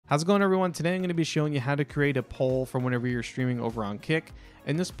How's it going, everyone? Today I'm going to be showing you how to create a poll for whenever you're streaming over on Kick.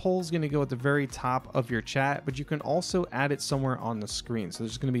 And this poll is going to go at the very top of your chat, but you can also add it somewhere on the screen. So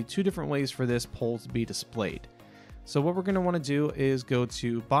there's going to be two different ways for this poll to be displayed. So what we're going to want to do is go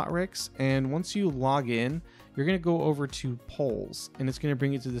to Botrix, and once you log in, you're going to go over to polls, and it's going to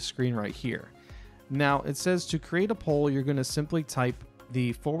bring you to the screen right here. Now it says to create a poll, you're going to simply type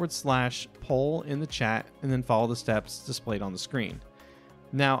the / poll in the chat and then follow the steps displayed on the screen.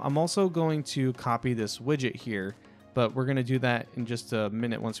 Now, I'm also going to copy this widget here, but we're going to do that in just a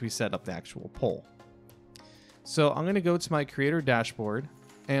minute once we set up the actual poll. So I'm going to go to my creator dashboard,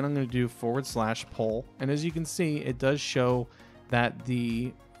 and I'm going to do / poll. And as you can see, it does show that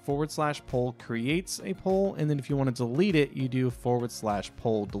the / poll creates a poll. And then if you want to delete it, you do /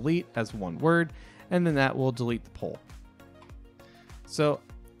 poll delete as one word, and then that will delete the poll. So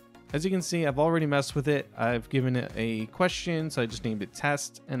as you can see, I've already messed with it. I've given it a question, so I just named it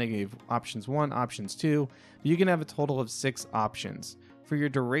test, and I gave options 1, options 2. You can have a total of 6 options. For your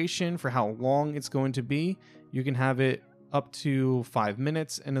duration, for how long it's going to be, you can have it up to 5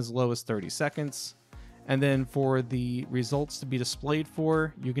 minutes and as low as 30 seconds. And then for the results to be displayed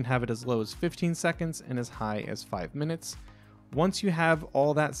for, you can have it as low as 15 seconds and as high as 5 minutes. Once you have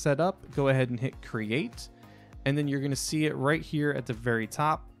all that set up, go ahead and hit create, and then you're going to see it right here at the very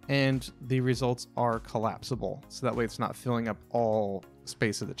top. And the results are collapsible, so that way it's not filling up all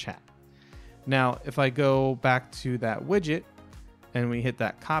space of the chat. Now, if I go back to that widget and we hit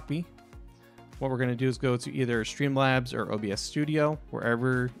that copy, what we're going to do is go to either Streamlabs or Obs Studio,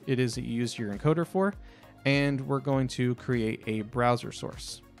 wherever it is that you use your encoder for, and we're going to create a browser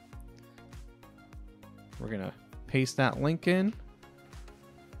source. We're going to paste that link in,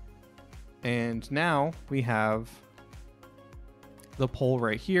 and now we have the poll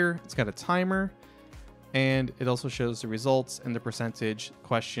right here. It's got a timer, and it also shows the results and the percentage,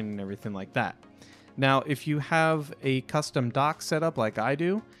 question, and everything like that. Now, if you have a custom doc set up like I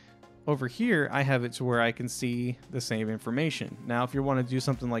do, over here I have it to where I can see the same information. Now, if you want to do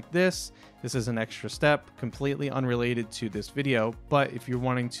something like this is an extra step, completely unrelated to this video, but if you're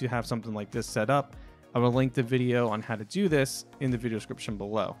wanting to have something like this set up, I will link the video on how to do this in the video description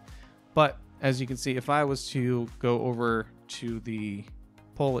below. But as you can see, if I was to go over to the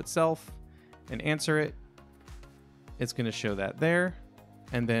poll itself and answer it, it's going to show that there.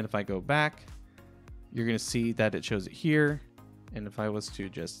 And then if I go back, you're going to see that it shows it here. And if I was to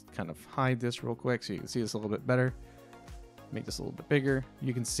just kind of hide this real quick so you can see this a little bit better, make this a little bit bigger,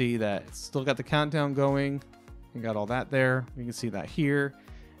 you can see that it's still got the countdown going. You got all that there. You can see that here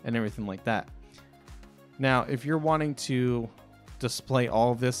and everything like that. Now, if you're wanting to display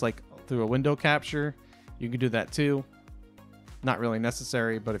all of this like through a window capture, you can do that too. Not really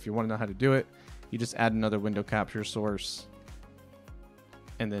necessary, but if you want to know how to do it, you just add another window capture source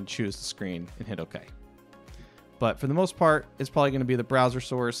and then choose the screen and hit OK. But for the most part, it's probably going to be the browser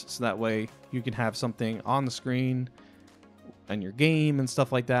source, so that way you can have something on the screen and your game and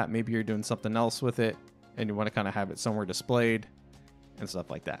stuff like that. Maybe you're doing something else with it and you want to kind of have it somewhere displayed and stuff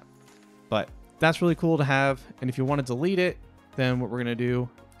like that. But that's really cool to have. And if you want to delete it, then what we're going to do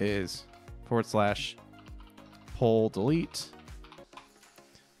is / poll delete,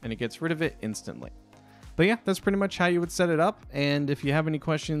 and it gets rid of it instantly. But yeah, that's pretty much how you would set it up. And if you have any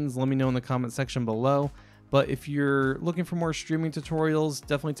questions, let me know in the comment section below. But if you're looking for more streaming tutorials,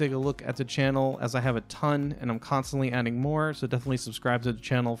 definitely take a look at the channel, as I have a ton and I'm constantly adding more. So definitely subscribe to the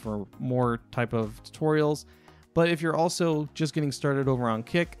channel for more type of tutorials. But if you're also just getting started over on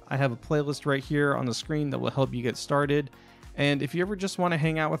Kick, I have a playlist right here on the screen that will help you get started. And if you ever just want to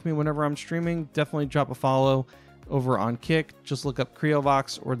hang out with me whenever I'm streaming, definitely drop a follow over on Kick. Just look up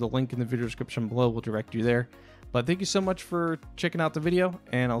CreoVox, or the link in the video description below will direct you there. But thank you so much for checking out the video,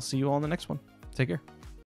 and I'll see you all in the next one. Take care.